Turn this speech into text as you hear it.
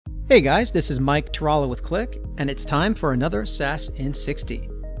Hey guys, this is Mike Tarala with Qlik, and it's time for another SaaS in 60.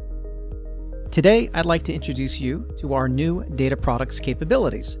 Today, I'd like to introduce you to our new data products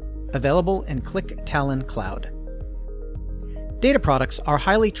capabilities, available in Qlik Talend Cloud. Data products are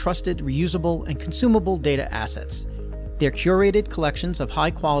highly trusted, reusable, and consumable data assets. They're curated collections of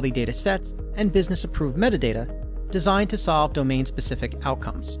high-quality data sets and business-approved metadata designed to solve domain-specific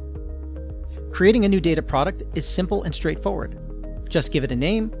outcomes. Creating a new data product is simple and straightforward. Just give it a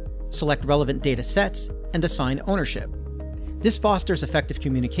name, select relevant data sets, and assign ownership. This fosters effective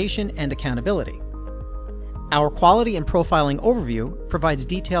communication and accountability. Our quality and profiling overview provides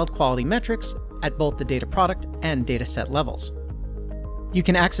detailed quality metrics at both the data product and dataset levels. You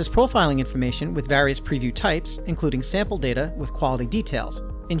can access profiling information with various preview types, including sample data with quality details,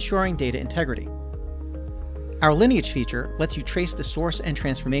 ensuring data integrity. Our Lineage feature lets you trace the source and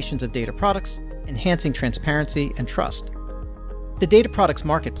transformations of data products, enhancing transparency and trust. The Data Products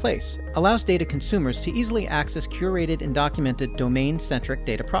Marketplace allows data consumers to easily access curated and documented domain-centric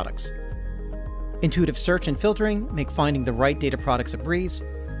data products. Intuitive search and filtering make finding the right data products a breeze,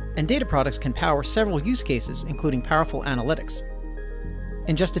 and data products can power several use cases, including powerful analytics.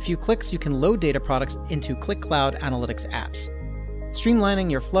 In just a few clicks, you can load data products into Qlik Cloud Analytics apps,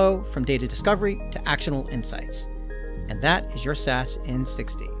 streamlining your flow from data discovery to actionable insights. And that is your SaaS in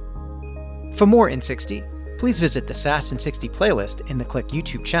 60. For more in 60, please visit the SaaS in 60 playlist in the Qlik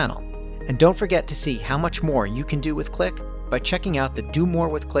YouTube channel. And don't forget to see how much more you can do with Qlik by checking out the Do More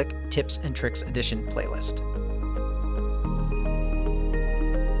with Qlik Tips and Tricks Edition playlist.